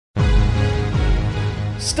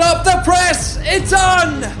Stop the press! It's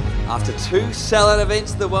on! After 2 sellout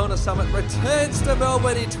events, the Wellness Summit returns to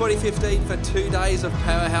Melbourne in 2015 for 2 days of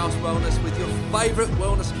powerhouse wellness with your favourite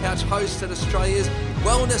wellness couch hosts at Australia's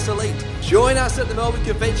Wellness Elite. Join us at the Melbourne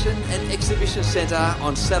Convention and Exhibition Centre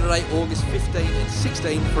on Saturday, August 15 and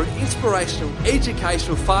 16 for an inspirational,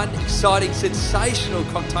 educational, fun, exciting, sensational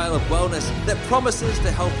cocktail of wellness that promises to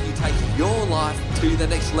help you take your life to the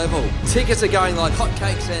next level. Tickets are going like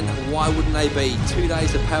hotcakes, and why wouldn't they be? 2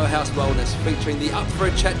 days of powerhouse wellness featuring the Up for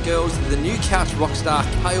a Chat girls, the new couch rock star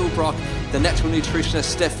Kale Brock, the natural nutritionist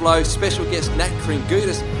Steph Lowe, special guest Nat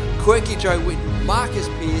Kringoudis, quirky Joe Witten, Marcus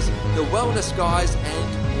Pearce, the Wellness Guys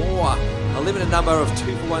and more. A limited number of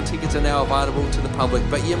 2-for-1 tickets are now available to the public,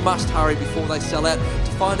 but you must hurry before they sell out.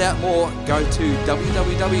 To find out more, go to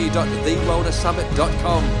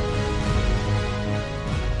www.thewellnesssummit.com.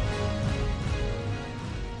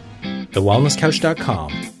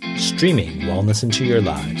 TheWellnessCouch.com, streaming wellness into your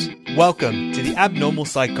lives. Welcome to The Abnormal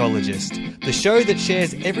Psychologist, the show that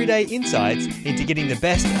shares everyday insights into getting the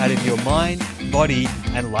best out of your mind, body,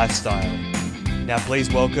 and lifestyle. Now please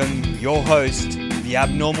welcome your host, the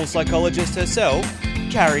abnormal psychologist herself,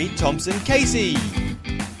 Carrie Thompson-Casey.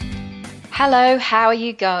 Hello, how are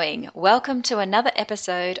you going? Welcome to another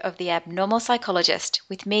episode of The Abnormal Psychologist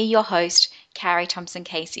with me, your host, Carrie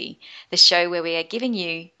Thompson-Casey, the show where we are giving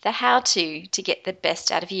you the how-to to get the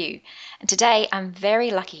best out of you. And today I'm very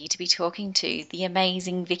lucky to be talking to the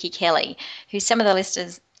amazing Vikki Kelly, who some of the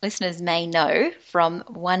listeners may know from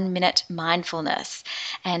 1 Minute Mindfulness.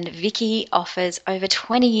 And Vikki offers over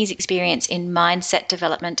 20 years experience in mindset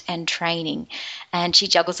development and training. And she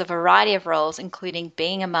juggles a variety of roles, including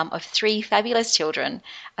being a mum of 3 fabulous children,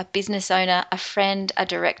 a business owner, a friend, a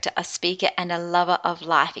director, a speaker, and a lover of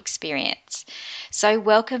life experience. So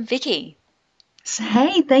welcome, Vikki.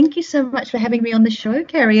 Hey, thank you so much for having me on the show,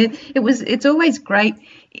 Carrie. It's always great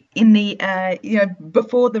in the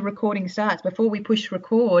before the recording starts, before we push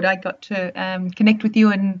record, I got to connect with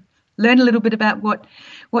you and learn a little bit about what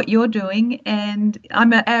you're doing, and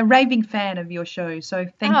I'm a raving fan of your show. So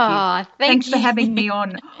thanks for having me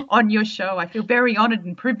on your show. I feel very honoured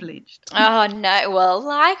and privileged. Oh no, well,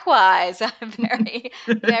 likewise. I'm very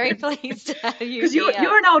very pleased to have you. Because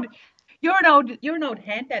you're an old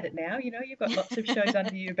hand at it now. You know, you've got lots of shows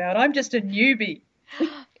under your belt. I'm just a newbie.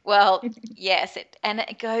 Well, yes, it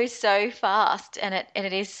goes so fast, and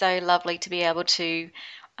it is so lovely to be able to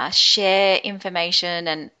share information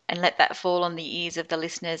and let that fall on the ears of the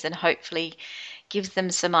listeners, and hopefully gives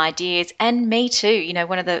them some ideas. And me too. You know,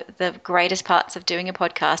 one of the greatest parts of doing a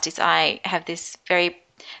podcast is I have this very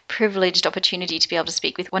privileged opportunity to be able to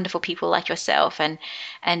speak with wonderful people like yourself and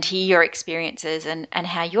hear your experiences and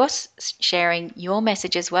how you're sharing your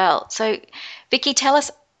message as well. So, Vikki, tell us,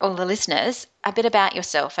 all the listeners, a bit about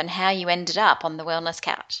yourself and how you ended up on the Wellness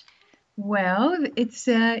Couch. Well, it's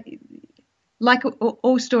like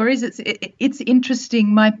all stories. It's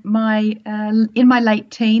interesting. My in my late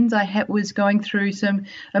teens, I was going through some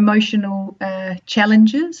emotional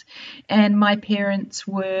challenges, and my parents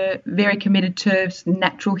were very committed to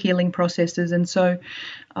natural healing processes, and so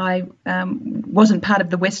I wasn't part of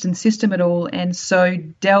the Western system at all, and so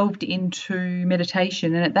delved into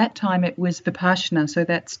meditation. And at that time, it was Vipassana, so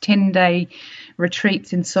that's 10-day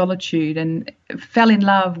retreats in solitude, and fell in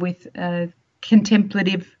love with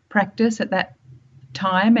contemplative practice at that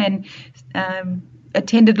time, and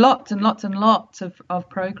attended lots and lots and lots of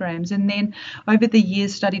programs, and then over the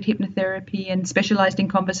years studied hypnotherapy and specialized in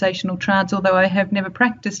conversational trance, although I have never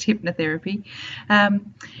practiced hypnotherapy.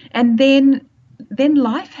 And then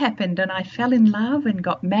life happened, and I fell in love and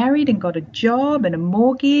got married and got a job and a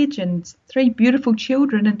mortgage and 3 beautiful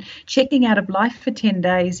children, and checking out of life for 10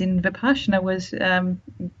 days in Vipassana was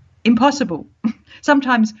impossible.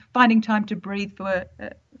 Sometimes finding time to breathe for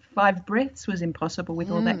 5 breaths was impossible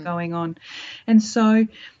with all that going on. And so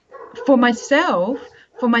for myself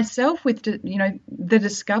with the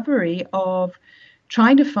discovery of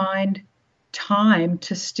trying to find time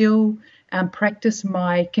to still practice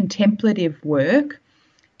my contemplative work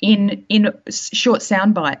in short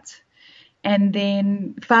sound bites, and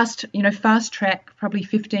then fast track probably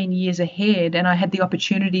 15 years ahead, and I had the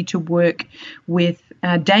opportunity to work with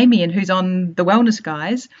Damien, who's on the Wellness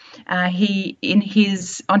Guys. He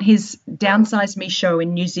on his Downsize Me show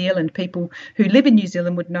in New Zealand. People who live in New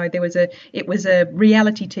Zealand would know it was a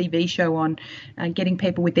reality TV show on getting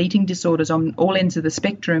people with eating disorders on all ends of the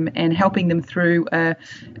spectrum and helping them through a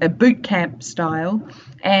boot camp style.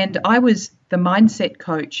 And I was the mindset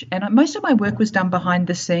coach, and most of my work was done behind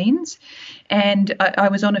the scenes, and I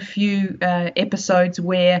was on a few episodes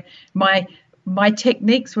where my my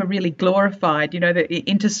techniques were really glorified,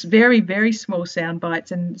 into very, very small sound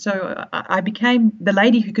bites. And so I became the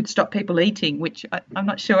lady who could stop people eating, which I'm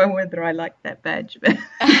not sure whether I like that badge.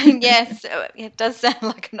 Yes, it does sound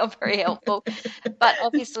like not very helpful. But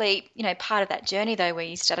obviously, part of that journey, though, where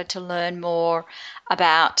you started to learn more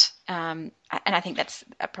about, and I think that's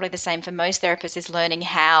probably the same for most therapists, is learning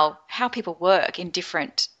how people work in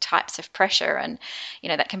different types of pressure. And,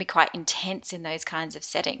 that can be quite intense in those kinds of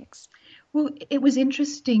settings. Well, it was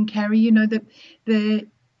interesting, Carrie, that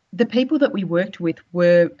the people that we worked with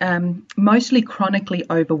were mostly chronically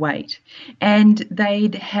overweight, and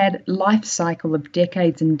they'd had life cycle of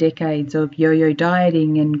decades and decades of yo-yo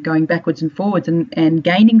dieting and going backwards and forwards and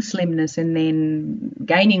gaining slimness and then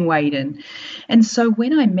gaining weight. And so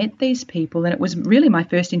when I met these people, and it was really my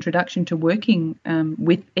first introduction to working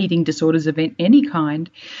with eating disorders of any kind,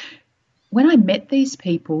 when I met these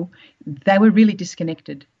people, they were really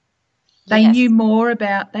disconnected. They Yes. knew more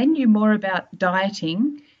about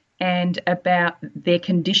dieting and about their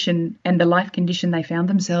condition and the life condition they found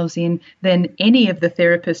themselves in than any of the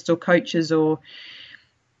therapists or coaches. Or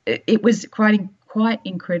it was quite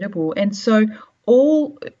incredible. And so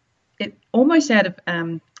almost out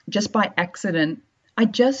of just by accident,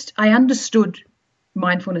 I understood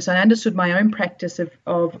mindfulness. I understood my own practice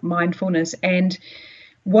of mindfulness, and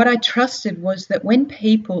what I trusted was that when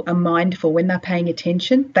people are mindful, when they're paying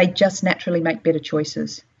attention, they just naturally make better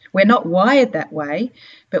choices. We're not wired that way,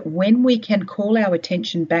 but when we can call our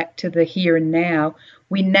attention back to the here and now,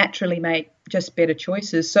 we naturally make just better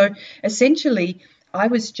choices. So essentially, I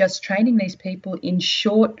was just training these people in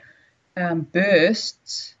short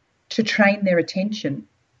bursts to train their attention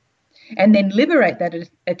and then liberate that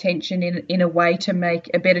attention in a way to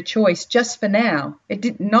make a better choice just for now. It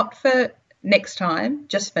did not for next time,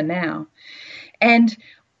 just for now. And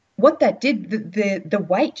what that did, the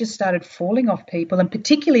weight just started falling off people, and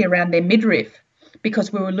particularly around their midriff,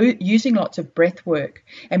 because we were using lots of breath work.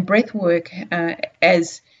 And breath work,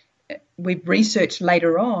 as we've researched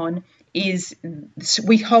later on, is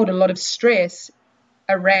we hold a lot of stress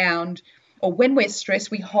around, or when we're stressed,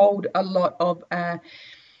 we hold a lot of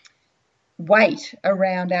weight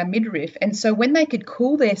around our midriff. And so when they could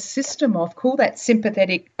cool their system off, cool that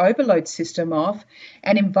sympathetic overload system off,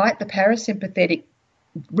 and invite the parasympathetic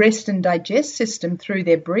rest and digest system through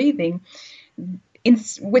their breathing,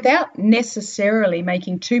 without necessarily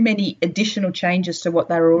making too many additional changes to what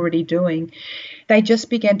they were already doing, they just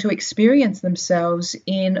began to experience themselves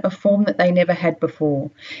in a form that they never had before.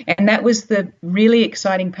 And that was the really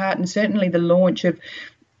exciting part, and certainly the launch of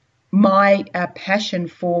my passion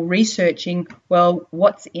for researching, well,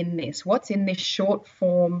 what's in this short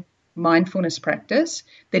form mindfulness practice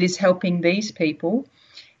that is helping these people.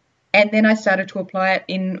 And then I started to apply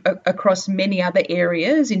it across many other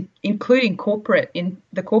areas, including in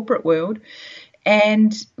the corporate world,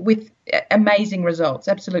 and with amazing results,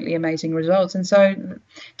 absolutely amazing results. And so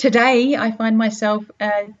today I find myself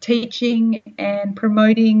teaching and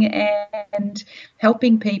promoting and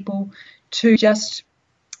helping people to just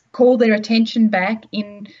call their attention back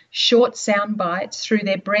in short sound bites through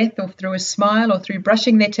their breath or through a smile or through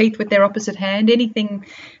brushing their teeth with their opposite hand, anything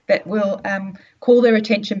that will call their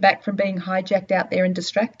attention back from being hijacked out there and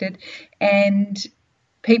distracted. And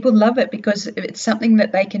people love it because it's something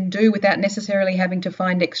that they can do without necessarily having to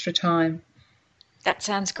find extra time. That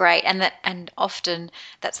sounds great. And often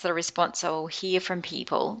that's the response I'll hear from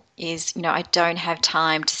people is, I don't have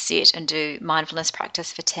time to sit and do mindfulness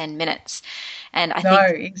practice for 10 minutes. And I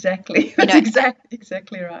think exactly. That's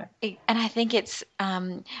exactly right. And I think it's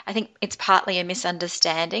partly a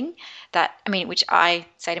misunderstanding that, which I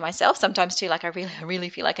say to myself sometimes too, like I really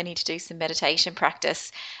feel like I need to do some meditation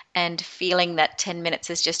practice, and feeling that 10 minutes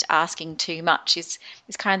is just asking too much is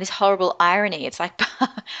kind of this horrible irony. It's like,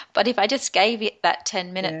 but if I just gave it that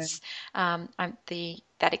 10 minutes,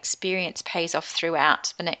 that experience pays off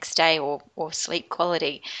throughout the next day or sleep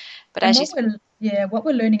quality. But what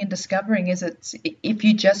we're learning and discovering is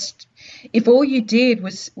if all you did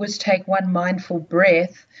was take one mindful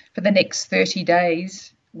breath for the next 30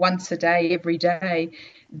 days, once a day, every day,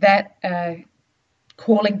 that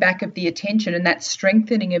calling back of the attention and that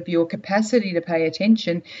strengthening of your capacity to pay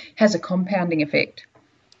attention has a compounding effect.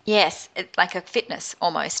 Yes, it's like a fitness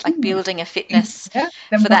almost, like building a fitness for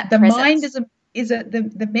that the presence. mind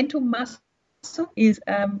the mental muscle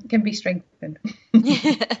can be strengthened.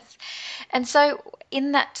 Yes. And so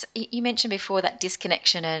in that, you mentioned before that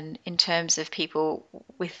disconnection and in terms of people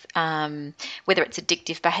with whether it's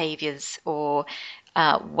addictive behaviors or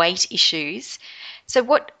weight issues. So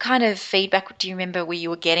what kind of feedback do you remember you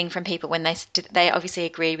were getting from people when they obviously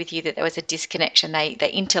agreed with you that there was a disconnection?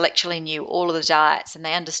 They intellectually knew all of the diets and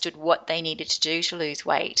they understood what they needed to do to lose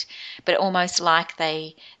weight, but almost like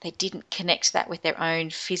they didn't connect that with their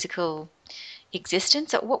own physical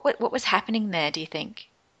existence. So what was happening there, do you think?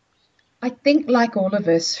 I think, like all of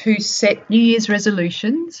us who set New Year's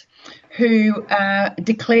resolutions, who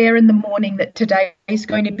declare in the morning that today is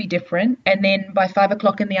going to be different, and then by 5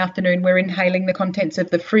 o'clock in the afternoon, we're inhaling the contents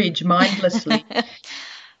of the fridge mindlessly.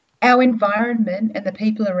 Our environment and the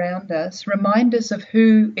people around us remind us of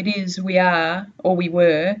who it is we are or we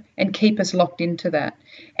were and keep us locked into that.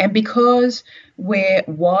 And because we're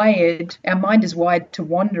wired, our mind is wired to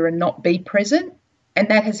wander and not be present. And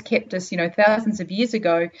that has kept us, thousands of years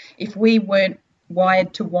ago, if we weren't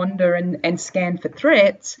wired to wander and scan for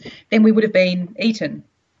threats, then we would have been eaten.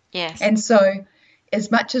 Yes. And so as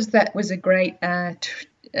much as that was a great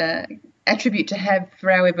attribute to have for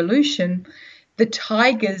our evolution, the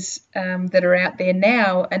tigers that are out there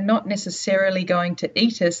now are not necessarily going to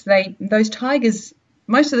eat us. Those tigers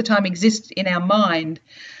most of the time exist in our mind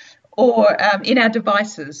or in our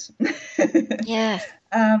devices. Yes.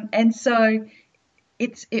 And so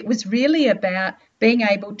it was really about being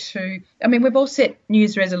able to, we've all set New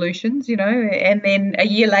Year's resolutions, and then a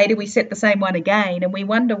year later we set the same one again and we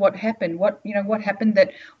wonder what happened, what happened that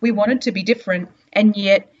we wanted to be different. And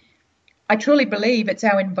yet I truly believe it's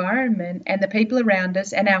our environment and the people around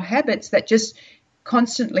us and our habits that just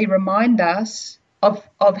constantly remind us of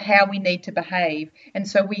how we need to behave. And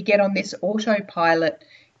so we get on this autopilot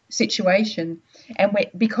situation, and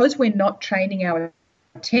because we're not training our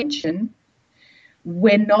attention,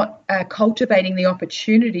 we're not cultivating the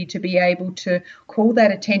opportunity to be able to call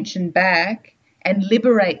that attention back and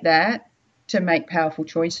liberate that to make powerful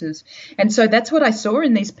choices. And so that's what I saw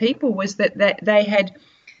in these people, was that they had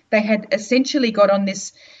essentially got on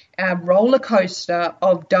this roller coaster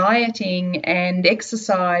of dieting and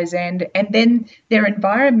exercise, and then their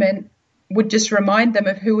environment would just remind them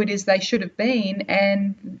of who it is they should have been,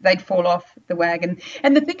 and they'd fall off the wagon.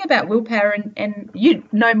 And the thing about willpower, and you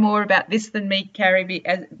know more about this than me, Carrie,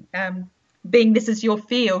 as being this is your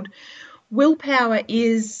field, willpower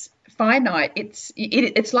is finite.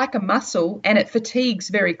 It's like a muscle, and it fatigues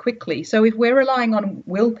very quickly. So if we're relying on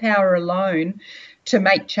willpower alone to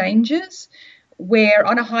make changes, we're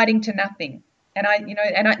on a hiding to nothing.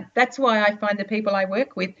 And that's why I find the people I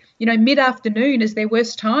work with, mid-afternoon is their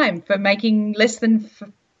worst time for making less than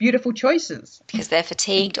beautiful choices. Because they're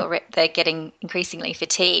fatigued, or they're getting increasingly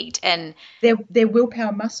fatigued, and their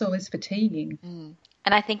willpower muscle is fatiguing.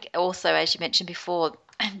 And I think also, as you mentioned before,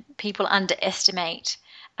 people underestimate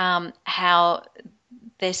how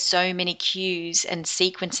there's so many cues and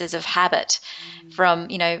sequences of habit from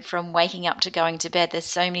waking up to going to bed. There's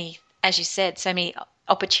so many, as you said, so many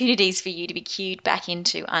opportunities for you to be cued back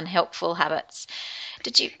into unhelpful habits.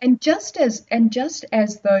 And just as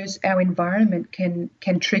those, our environment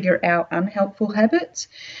can trigger our unhelpful habits,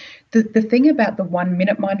 the thing about the 1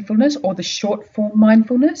 minute mindfulness or the short form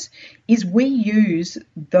mindfulness is we use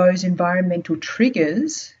those environmental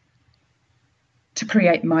triggers to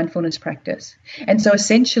create mindfulness practice. And so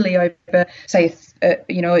essentially over, say,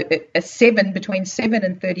 between 7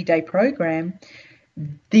 and 30-day program,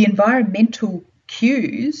 the environmental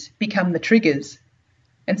cues become the triggers.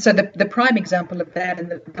 And so the prime example of that,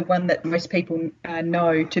 and the one that most people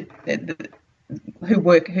know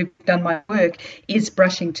who've done my work, is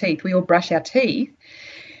brushing teeth. We all brush our teeth.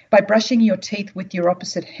 By brushing your teeth with your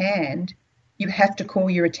opposite hand, you have to call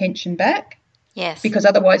your attention back. Yes. Because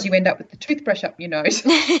otherwise you end up with the toothbrush up your nose.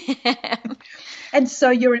 And so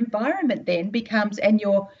your environment then becomes, and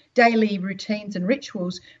your daily routines and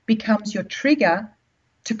rituals becomes your trigger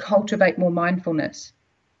to cultivate more mindfulness.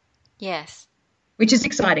 Yes. Which is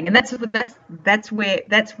exciting. And that's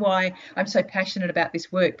why I'm so passionate about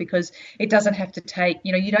this work, because it doesn't have to take,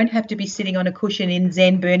 you don't have to be sitting on a cushion in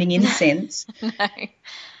Zen burning incense.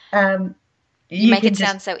 No. You make it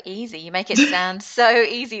sound so easy. You make it sound so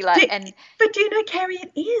easy, but Carrie,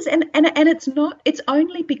 it is, and it's not. It's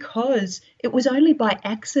only because it was only by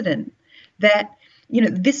accident that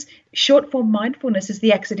this short form mindfulness is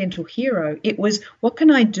the accidental hero. It was, what can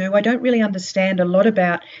I do? I don't really understand a lot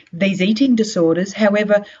about these eating disorders.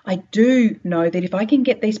 However, I do know that if I can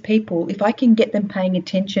get these people, if I can get them paying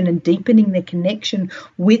attention and deepening their connection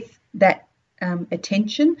with that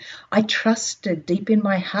attention, I trusted deep in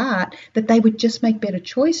my heart that they would just make better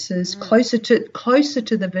choices, closer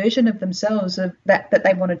to the version of themselves that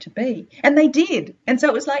they wanted to be, and they did. And so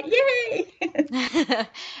it was like, yay!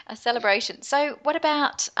 A celebration. So, what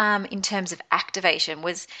about in terms of activation?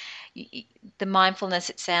 Was the mindfulness?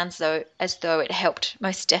 It sounds as though it helped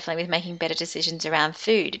most definitely with making better decisions around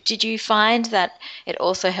food. Did you find that it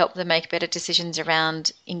also helped them make better decisions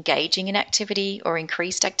around engaging in activity or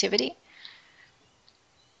increased activity?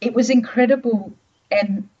 It was incredible,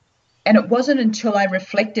 and it wasn't until I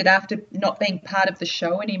reflected after not being part of the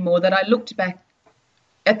show anymore that I looked back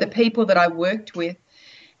at the people that I worked with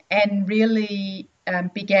and really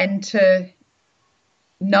began to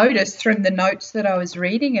notice from the notes that I was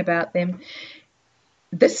reading about them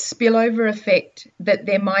the spillover effect that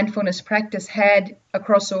their mindfulness practice had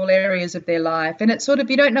across all areas of their life. And it's sort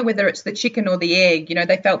of, you don't know whether it's the chicken or the egg. You know,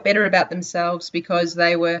 they felt better about themselves because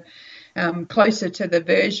they were closer to the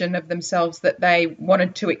version of themselves that they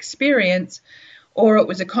wanted to experience, or it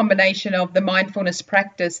was a combination of the mindfulness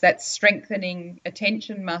practice, that strengthening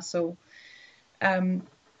attention muscle,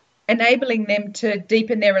 enabling them to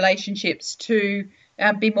deepen their relationships, to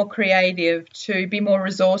be more creative, to be more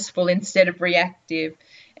resourceful instead of reactive.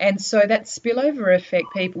 And so that spillover effect,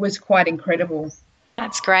 people, was quite incredible.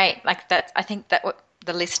 That's great. Like that, I think that what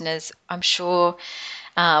the listeners, I'm sure,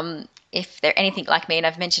 if they're anything like me, and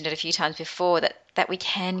I've mentioned it a few times before, that we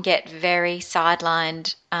can get very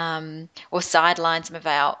sidelined or sideline some of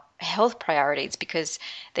our health priorities because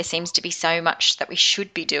there seems to be so much that we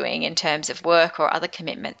should be doing in terms of work or other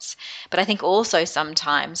commitments. But I think also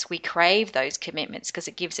sometimes we crave those commitments because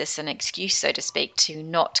it gives us an excuse, so to speak, to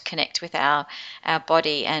not connect with our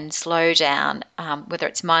body and slow down, whether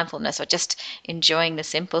it's mindfulness or just enjoying the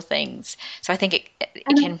simple things. So I think it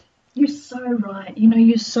can... You're so right. You know,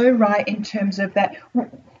 you're so right in terms of that,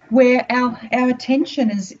 where our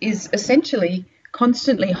attention is essentially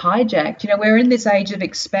constantly hijacked. You know, we're in this age of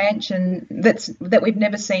expansion that we've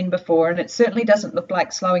never seen before, and it certainly doesn't look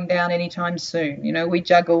like slowing down anytime soon. You know, we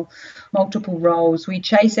juggle multiple roles, we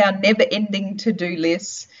chase our never-ending to-do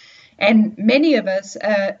lists, and many of us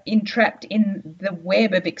are entrapped in the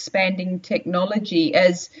web of expanding technology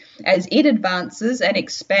as it advances and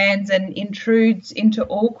expands and intrudes into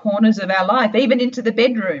all corners of our life, even into the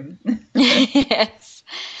bedroom. Yes.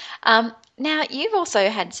 Now, you've also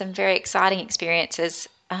had some very exciting experiences.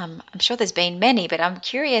 I'm sure there's been many, but I'm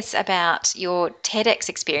curious about your TEDx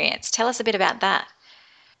experience. Tell us a bit about that.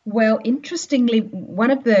 Well, interestingly, one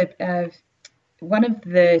of the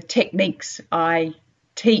techniques I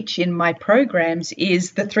teach in my programs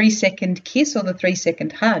is the 3-second kiss or the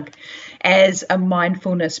 3-second hug as a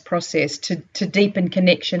mindfulness process to deepen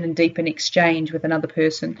connection and deepen exchange with another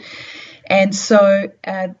person. And so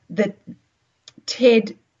the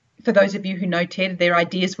TED, for those of you who know TED, they're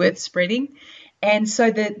ideas worth spreading. And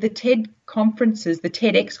so the TED conferences, the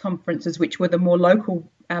TEDx conferences, which were the more local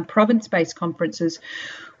province-based conferences,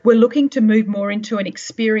 were looking to move more into an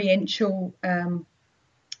experiential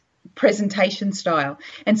presentation style.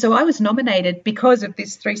 And so I was nominated because of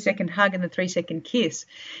this 3-second hug and the 3-second kiss.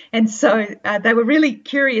 And so they were really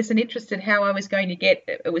curious and interested how I was going to get,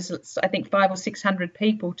 it was, I think, 500 or 600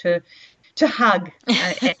 people to hug.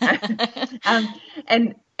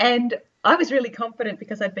 And I was really confident,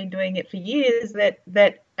 because I'd been doing it for years,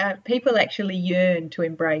 that people actually yearn to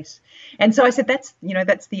embrace. And so I said, that's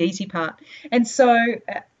the easy part. And so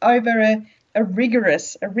over a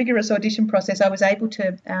rigorous audition process, I was able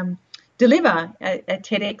to deliver a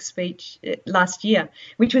TEDx speech last year,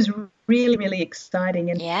 which was really, really exciting.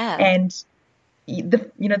 And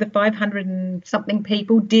the 500 and something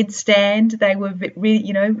people did stand. They were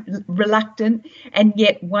really, reluctant, and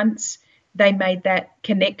yet once they made that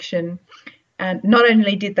connection, not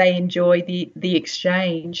only did they enjoy the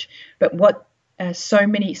exchange, but what so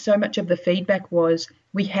much of the feedback was,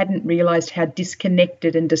 we hadn't realised how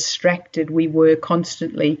disconnected and distracted we were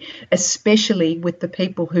constantly, especially with the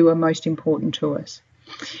people who are most important to us.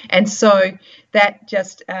 And so that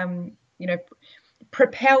just,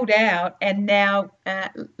 propelled out, and now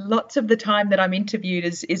lots of the time that I'm interviewed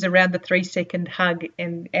is around the 3-second hug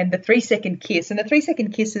and the 3-second kiss. And the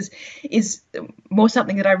 3-second kiss is more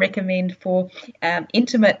something that I recommend for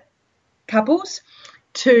intimate couples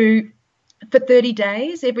for 30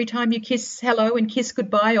 days, every time you kiss hello and kiss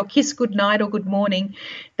goodbye or kiss good night or good morning,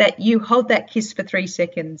 that you hold that kiss for 3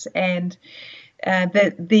 seconds. And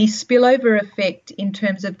the spillover effect in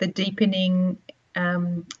terms of the deepening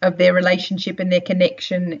of their relationship and their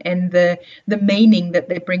connection and the meaning that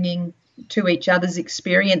they're bringing to each other's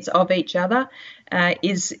experience of each other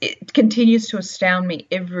it continues to astound me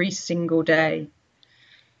every single day.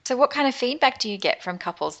 So what kind of feedback do you get from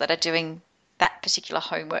couples that are doing that particular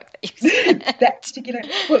homework that you said? That particular,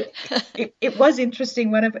 well, it was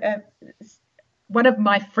interesting. One of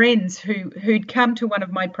my friends who'd come to one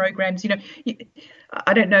of my programs,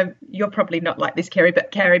 I don't know, you're probably not like this, Carrie,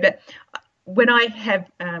 but when I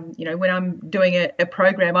have, when I'm doing a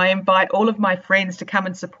program, I invite all of my friends to come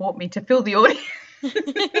and support me to fill the audience.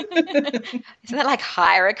 Isn't that like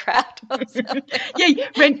hire a crowd or something? Yeah,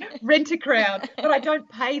 rent a crowd, but I don't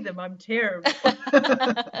pay them. I'm terrible.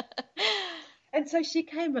 And so she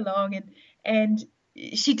came along and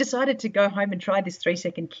she decided to go home and try this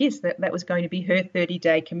 3-second kiss. That was going to be her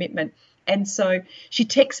 30-day commitment. And so she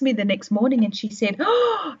texted me the next morning and she said,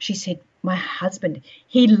 my husband,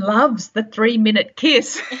 he loves the 3-minute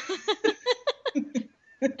kiss.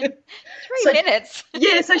 3 minutes.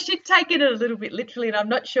 Yeah, so she'd taken it a little bit literally, and I'm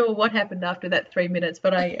not sure what happened after that 3 minutes,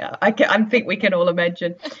 but I think we can all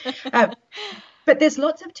imagine. But there's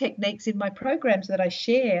lots of techniques in my programs that I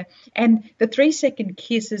share, and the 3-second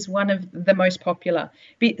kiss is one of the most popular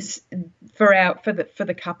for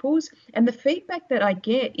the couples. And the feedback that I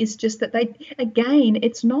get is just that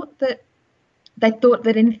it's not that they thought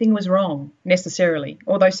that anything was wrong necessarily,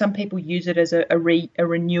 although some people use it as a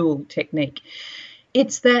renewal technique.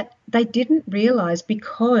 It's that they didn't realize,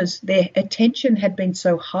 because their attention had been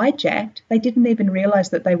so hijacked, they didn't even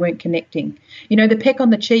realize that they weren't connecting. The peck on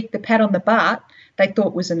the cheek, the pat on the butt, they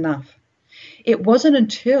thought was enough. It wasn't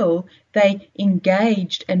until they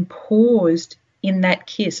engaged and paused in that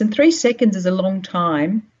kiss. And 3 seconds is a long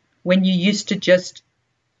time when you used to just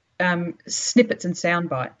snippets and sound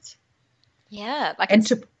bites. Yeah.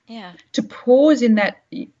 To pause in that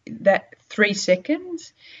 3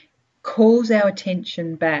 seconds calls our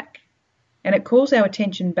attention back, and it calls our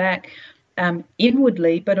attention back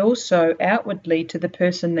inwardly, but also outwardly to the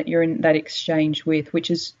person that you're in that exchange with, which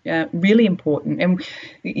is really important. And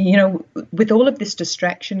with all of this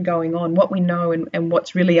distraction going on, what we know and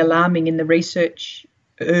what's really alarming in the researchers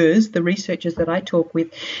that I talk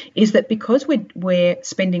with, is that because we're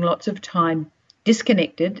spending lots of time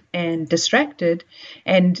disconnected and distracted,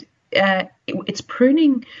 and it's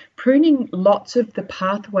pruning lots of the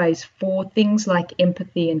pathways for things like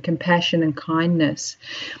empathy and compassion and kindness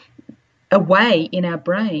away in our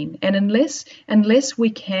brain. And unless we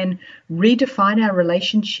can redefine our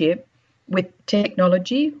relationship with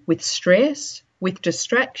technology, with stress, with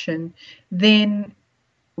distraction, then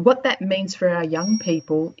what that means for our young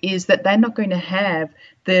people is that they're not going to have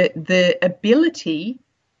the ability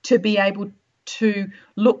to be able to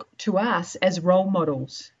look to us as role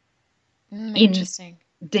models. Interesting.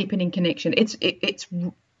 In deepening connection. It's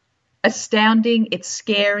astounding, it's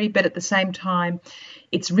scary, but at the same time,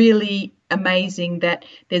 it's really amazing that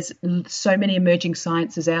there's so many emerging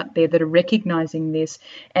sciences out there that are recognizing this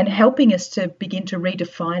and helping us to begin to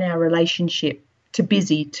redefine our relationship to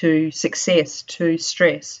busy, to success, to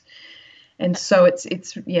stress. And so it's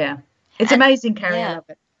amazing, Carrie. Yeah. I love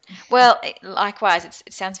it. Well, likewise,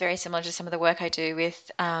 it sounds very similar to some of the work I do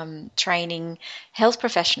with training health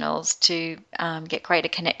professionals to get greater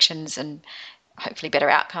connections and hopefully better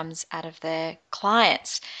outcomes out of their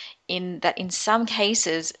clients. In that, in some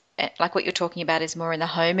cases, like what you're talking about is more in the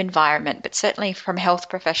home environment, but certainly from health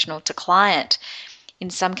professional to client, in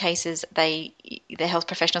some cases, the health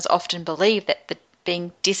professionals often believe that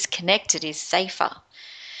being disconnected is safer.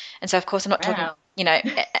 And so, of course, I'm not talking,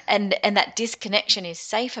 and that disconnection is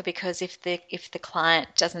safer because if the client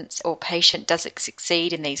doesn't or patient doesn't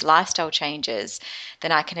succeed in these lifestyle changes,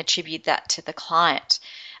 then I can attribute that to the client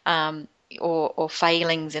or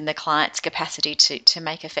failings in the client's capacity to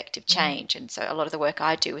make effective change. And so a lot of the work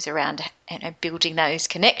I do is around building those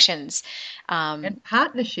connections. And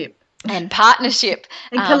partnership. And partnership.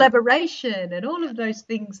 And collaboration and all of those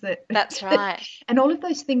things that's right. And all of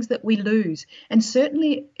those things that we lose. And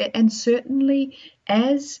certainly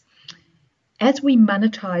as we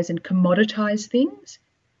monetize and commoditize things,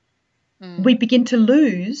 we begin to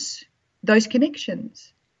lose those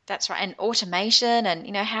connections. That's right. And automation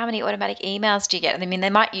and, how many automatic emails do you get? I mean, they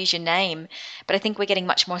might use your name, but I think we're getting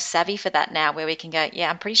much more savvy for that now where we can go,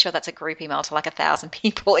 I'm pretty sure that's a group email to like 1,000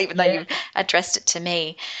 people, even though you've addressed it to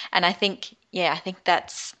me. And I think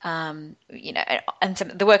that's, and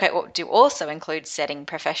the work I do also includes setting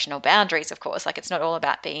professional boundaries, of course. Like it's not all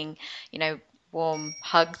about being, warm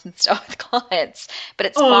hugs and stuff with clients, but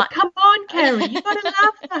it's fine. Come on, Carrie, you got to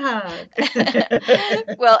love the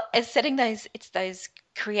hug. Well, it's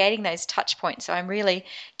creating those touch points. So I'm really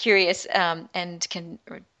curious and can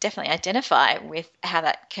definitely identify with how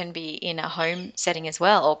that can be in a home setting as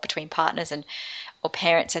well, or between partners or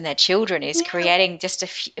parents and their children, is creating just a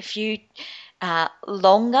few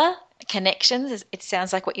longer connections. It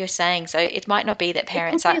sounds like what you're saying. So it might not be that It could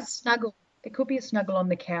parents be are. a snuggle. It could be a snuggle on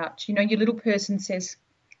the couch. You know, your little person says,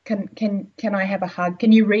 "Can I have a hug?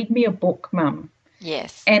 Can you read me a book, Mum?"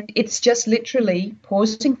 Yes. And it's just literally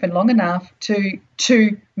pausing for long enough to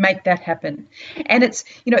make that happen. And it's,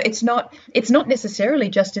 you know, it's not necessarily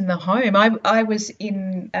just in the home. I was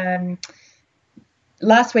in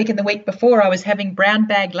last week and the week before, I was having brown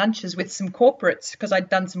bag lunches with some corporates because I'd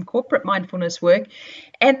done some corporate mindfulness work,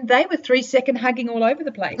 and they were 3-second hugging all over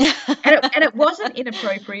the place. And it wasn't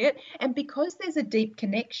inappropriate. And because there's a deep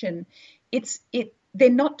connection, they're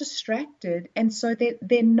not distracted, and so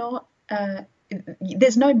they're not.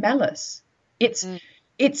 There's no malice.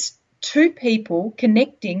 It's two people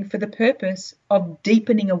connecting for the purpose of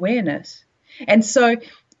deepening awareness. And so,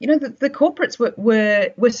 you know, the corporates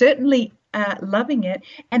were certainly loving it,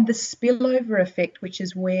 and the spillover effect, which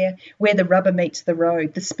is where the rubber meets the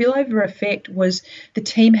road. The spillover effect was the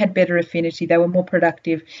team had better affinity, they were more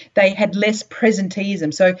productive, they had less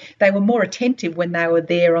presenteeism, so they were more attentive when they were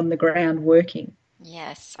there on the ground working.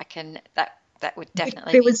 Yes, I can. That would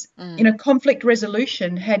definitely There be. was, you know, conflict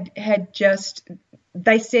resolution had just.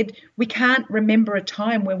 They said, we can't remember a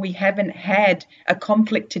time where we haven't had a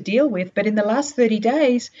conflict to deal with, but in the last 30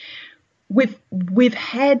 days, we've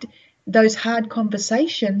had those hard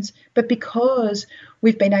conversations, but because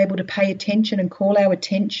we've been able to pay attention and call our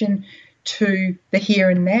attention to the here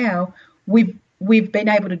and now, we've been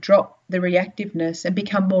able to drop the reactiveness and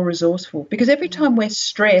become more resourceful. Because every time we're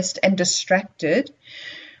stressed and distracted,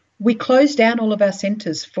 we close down all of our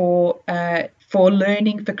centers for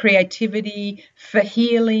learning, for creativity, for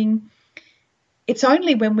healing. It's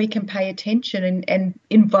only when we can pay attention and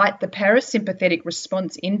invite the parasympathetic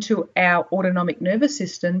response into our autonomic nervous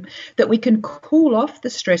system that we can cool off the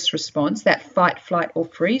stress response, that fight, flight, or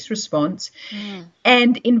freeze response,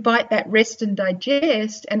 and invite that rest and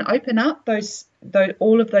digest and open up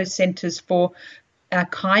all of those centers for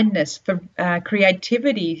kindness, for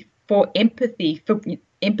creativity, for empathy,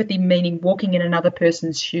 empathy meaning walking in another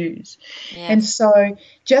person's shoes. Yes. And so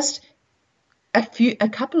just a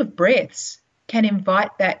couple of breaths can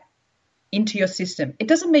invite that into your system. It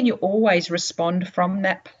doesn't mean you always respond from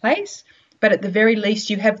that place, but at the very least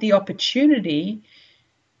you have the opportunity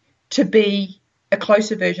to be a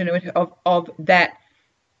closer version of that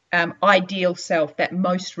ideal self, that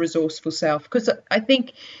most resourceful self. Because I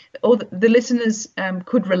think all the listeners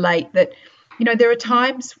could relate that, you know, there are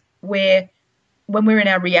times where when we're in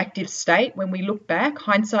our reactive state, when we look back,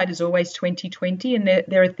 hindsight is always 20/20, and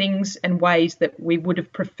there are things and ways that we would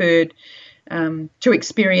have preferred to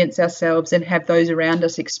experience ourselves and have those around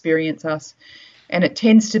us experience us. And it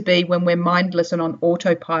tends to be when we're mindless and on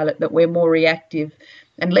autopilot that we're more reactive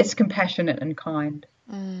and less compassionate and kind.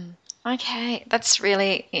 Okay, that's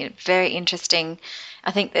really very interesting.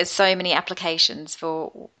 I think there's so many applications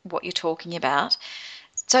for what you're talking about.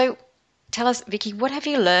 So tell us, Vikki, what have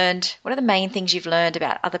you learned? What are the main things you've learned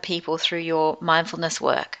about other people through your mindfulness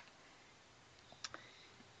work?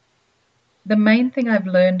 The main thing I've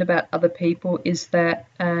learned about other people is that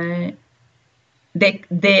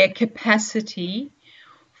their capacity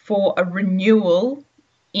for a renewal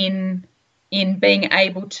in being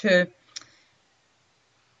able to,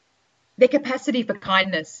 their capacity for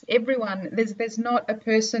kindness. Everyone, there's not a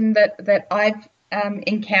person that I've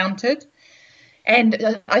encountered,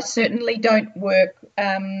 and I certainly don't work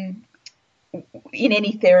in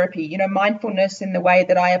any therapy. You know, mindfulness in the way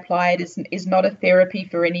that I apply it is not a therapy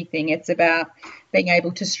for anything. It's about being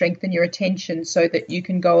able to strengthen your attention so that you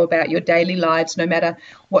can go about your daily lives, no matter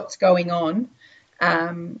what's going on,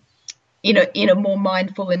 in a more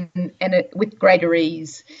mindful and with greater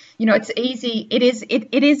ease. You know, it's easy. It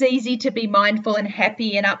is easy to be mindful and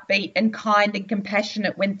happy and upbeat and kind and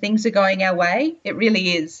compassionate when things are going our way. It really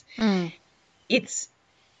is. It's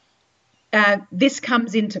this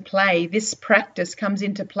comes into play. This practice comes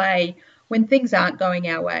into play when things aren't going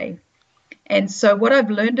our way. And so what I've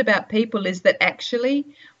learned about people is that actually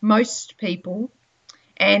most people,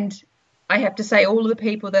 and I have to say all of the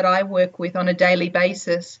people that I work with on a daily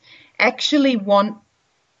basis, actually want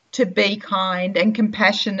to be kind and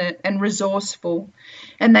compassionate and resourceful,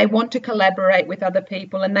 and they want to collaborate with other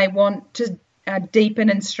people, and they want to deepen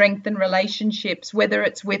and strengthen relationships, whether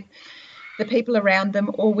it's with the people around them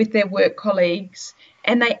or with their work colleagues,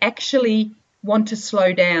 and they actually want to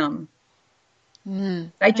slow down.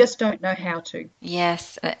 They just don't know how to.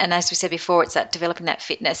 Yes, and as we said before, it's that developing that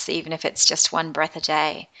fitness, even if it's just one breath a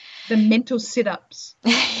day. The mental sit-ups.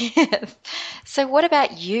 Yes. So what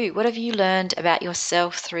about you? What have you learned about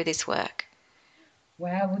yourself through this work?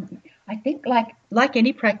 Wow, I think like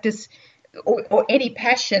any practice or any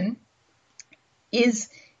passion is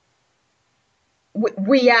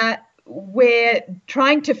we're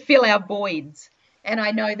trying to fill our voids, and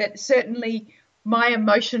I know that certainly my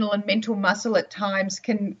emotional and mental muscle at times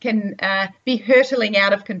can be hurtling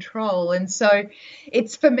out of control, and so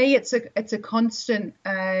for me it's a constant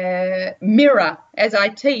mirror as I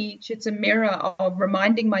teach. It's a mirror of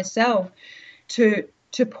reminding myself to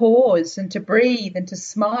pause and to breathe and to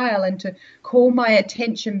smile and to call my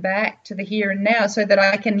attention back to the here and now, so that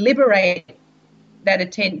I can liberate that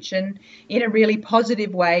attention in a really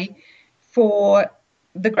positive way for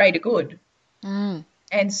the greater good.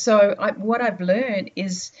 And so what I've learned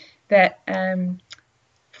is that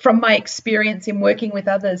from my experience in working with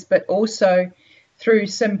others, but also through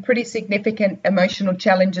some pretty significant emotional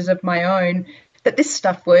challenges of my own, that this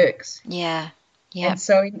stuff works. Yeah. And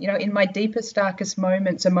so, in my deepest, darkest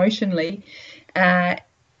moments emotionally,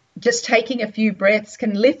 just taking a few breaths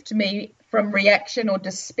can lift me from reaction or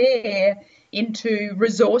despair into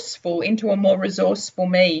a more resourceful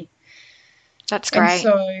me. That's great. And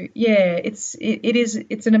so, yeah, it's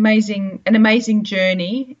an amazing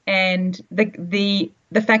journey, and the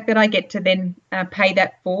fact that I get to then pay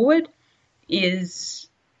that forward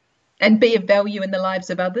and be of value in the lives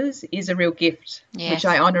of others is a real gift, which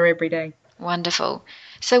I honour every day. Wonderful.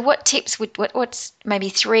 So, what tips what's maybe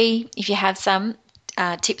 3, if you have some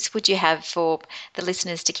tips, would you have for the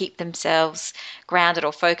listeners to keep themselves grounded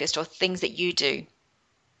or focused, or things that you do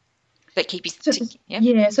that keep you? So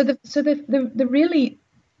the really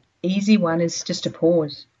easy one is just to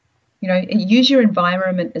pause. Use your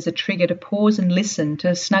environment as a trigger to pause and listen,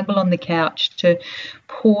 to snuggle on the couch, to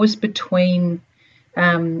pause between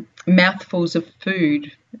mouthfuls of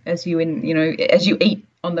food as you eat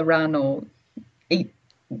on the run, or eat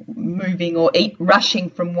moving, or eat rushing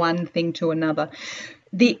from one thing to another.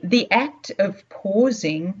 The act of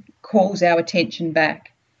pausing calls our attention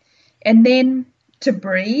back, and then to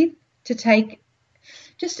breathe, to take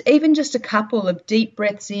just a couple of deep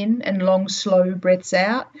breaths in and long, slow breaths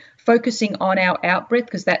out, focusing on our out breath,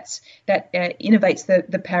 because that innervates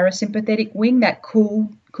the parasympathetic wing, that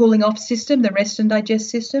cooling off system, the rest and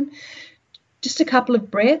digest system. Just a couple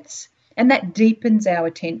of breaths, and that deepens our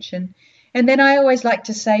attention. And then I always like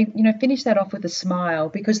to say, finish that off with a smile,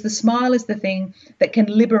 because the smile is the thing that can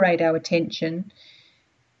liberate our attention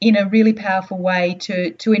in a really powerful way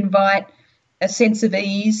to invite a sense of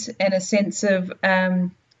ease and a sense of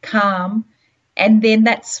calm. And then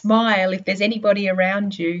that smile, if there's anybody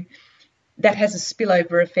around you, that has a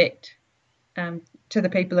spillover effect to the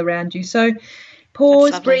people around you. So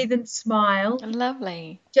pause, breathe and smile.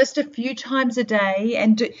 Lovely. Just a few times a day,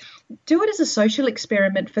 and do it as a social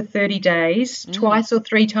experiment for 30 days, twice or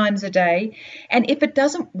 3 times a day. And if it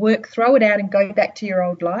doesn't work, throw it out and go back to your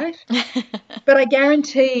old life. But I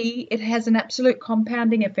guarantee it has an absolute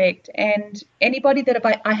compounding effect. And anybody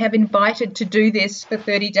that I have invited to do this for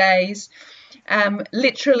 30 days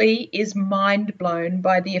literally is mind blown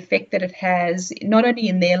by the effect that it has, not only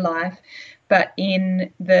in their life, but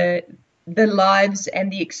in the lives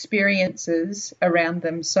and the experiences around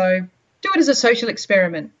them. So do it as a social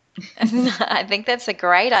experiment. I think that's a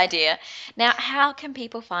great idea. Now, how can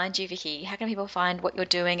people find you, Vikki? How can people find what you're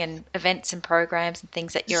doing and events and programs and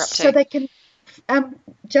things that you're up to? So they can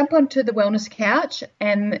jump onto the Wellness Couch,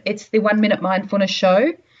 and it's the 1 Minute Mindfulness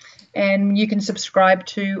Show, and you can subscribe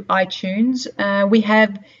to iTunes. We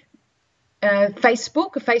have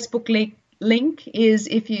Facebook. A Facebook link is,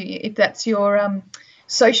 if that's your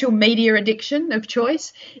social media addiction of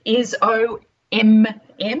choice, is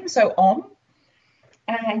OMM, so OM.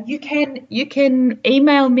 You can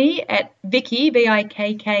email me at Vikki,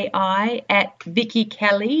 Vikki, at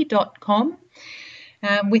vikkikelly.com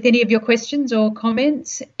with any of your questions or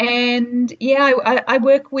comments. And I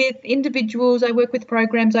work with individuals, I work with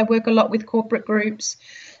programs, I work a lot with corporate groups.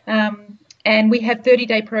 And we have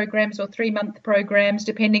 30-day programs or 3-month programs,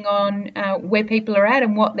 depending on where people are at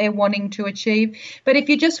and what they're wanting to achieve. But if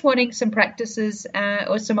you're just wanting some practices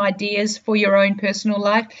or some ideas for your own personal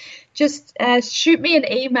life, just shoot me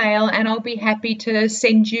an email, and I'll be happy to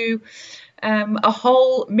send you a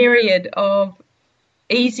whole myriad of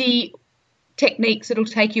easy techniques that'll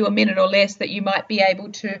take you a minute or less, that you might be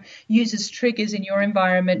able to use as triggers in your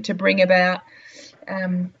environment to bring about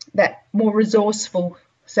that more resourceful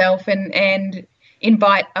self and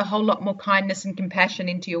invite a whole lot more kindness and compassion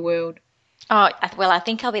into your world. Oh, well, I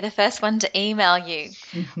think I'll be the first one to email you.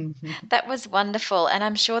 That was wonderful, and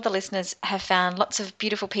I'm sure the listeners have found lots of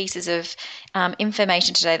beautiful pieces of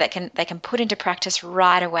information today that they can put into practice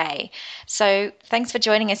right away. So thanks for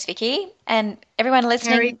joining us, Vikki, and everyone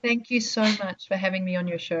listening. Carrie, thank you so much for having me on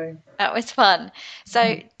your show. That was fun.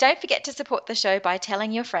 So don't forget to support the show by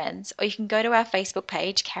telling your friends, or you can go to our Facebook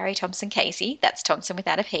page, Carrie Thompson Casey, that's Thompson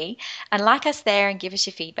without a P, and like us there and give us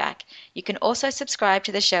your feedback. You can also subscribe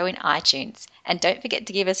to the show in iTunes, and don't forget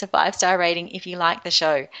to give us a 5-star rating if you like the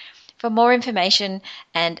show. For more information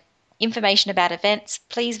and information about events,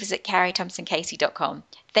 please visit carriethompsoncasey.com.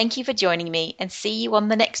 Thank you for joining me, and see you on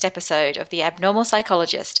the next episode of The Abnormal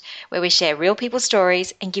Psychologist, where we share real people's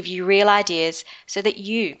stories and give you real ideas so that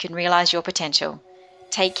you can realize your potential.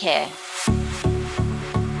 Take care.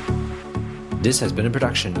 This has been a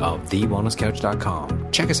production of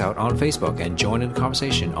TheWellnessCouch.com. Check us out on Facebook and join in the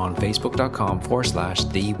conversation on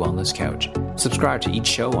Facebook.com/The Wellness Couch. Subscribe to each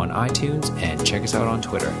show on iTunes and check us out on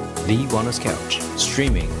Twitter. The Wellness Couch,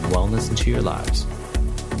 streaming wellness into your lives.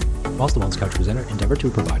 Whilst the Wellness Couch presenter endeavor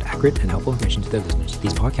to provide accurate and helpful information to their listeners,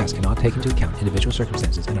 these podcasts cannot take into account individual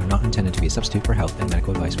circumstances and are not intended to be a substitute for health and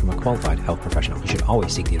medical advice from a qualified health professional. You should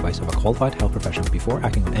always seek the advice of a qualified health professional before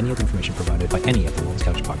acting on any of the information provided by any of the Wellness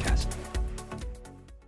Couch podcasts.